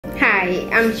Hi,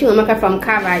 I'm Chinwe Amaka from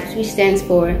CAVIBES, which stands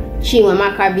for Chinwe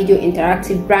Amaka Video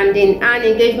Interactive Branding and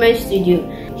Engagement Studio.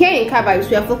 Here in CAVIBES,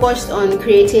 we are focused on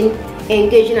creating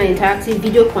engaging and interactive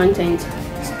video content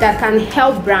that can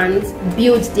help brands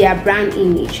build their brand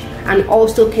image and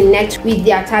also connect with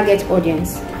their target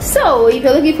audience. So, if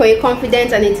you're looking for a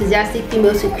confident and enthusiastic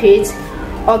female to create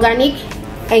organic,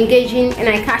 engaging, and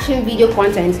eye-catching video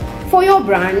content for your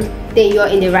brand, then you're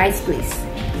in the right place.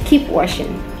 Keep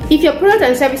watching. If your products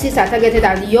and services are targeted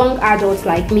at young adults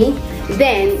like me,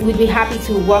 then we'd be happy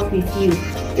to work with you.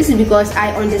 This is because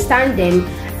I understand them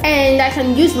and I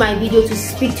can use my video to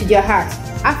speak to their hearts.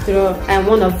 After all, I'm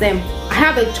one of them. I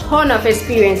have a ton of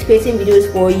experience creating videos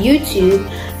for YouTube,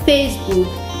 Facebook,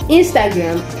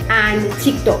 Instagram, and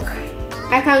TikTok.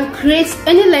 I can create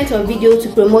any length of video to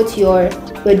promote your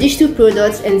digital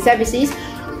products and services,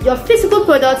 your physical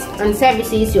products and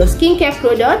services, your skincare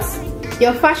products,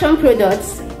 your fashion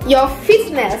products, your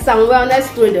fitness and wellness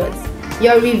products,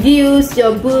 your reviews,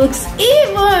 your books,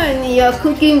 even your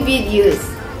cooking videos.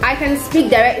 I can speak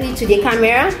directly to the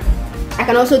camera. I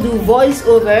can also do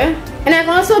voiceover, and I can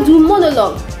also do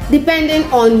monologue,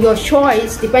 depending on your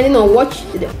choice, depending on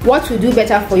what will do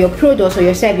better for your products or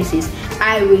your services.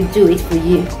 I will do it for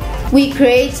you. We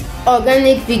create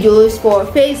organic videos for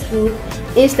Facebook,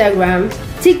 Instagram,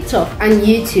 TikTok, and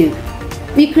YouTube.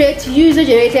 We create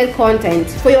user-generated content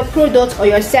for your products or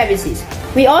your services.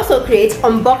 We also create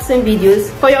unboxing videos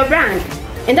for your brand.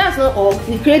 And that's not all.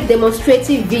 We create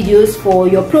demonstrative videos for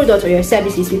your products or your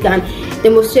services. We can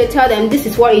demonstrate, tell them this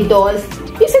is what it does.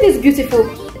 You see this beautiful.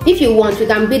 If you want, we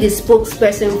can be the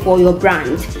spokesperson for your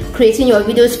brand, creating your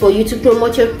videos for you to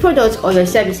promote your products or your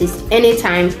services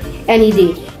anytime, any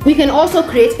day. We can also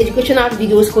create educational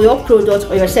videos for your products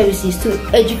or your services to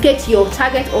educate your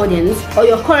target audience or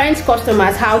your current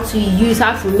customers how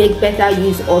to make better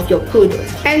use of your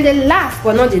products. And then last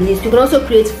but not the least, you can also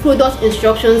create product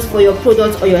instructions for your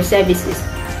products or your services.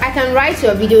 I can write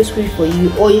your video script for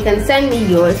you, or you can send me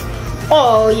yours,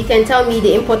 or you can tell me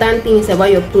the important things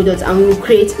about your products and we will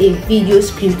create a video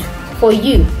script for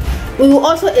you. We will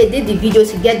also edit the video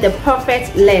to get the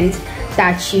perfect length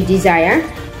that you desire.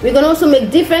 We can also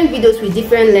make different videos with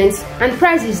different lengths, and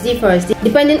prices differs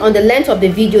depending on the length of the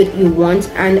video you want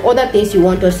and other things you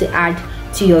want us to add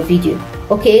to your video.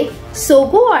 Okay, so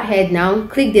go ahead now,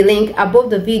 click the link above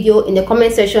the video in the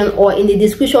comment section or in the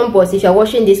description box if you're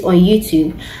watching this on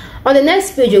YouTube. On the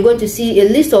next page, you're going to see a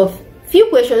list of few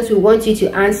questions we want you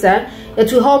to answer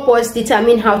that will help us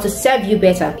determine how to serve you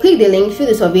better. Click the link, fill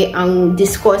the survey, and we'll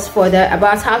discuss further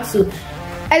about how to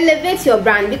elevate your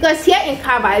brand, because here in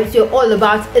CAVIBES you're all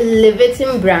about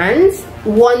elevating brands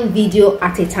one video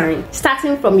at a time,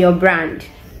 starting from your brand.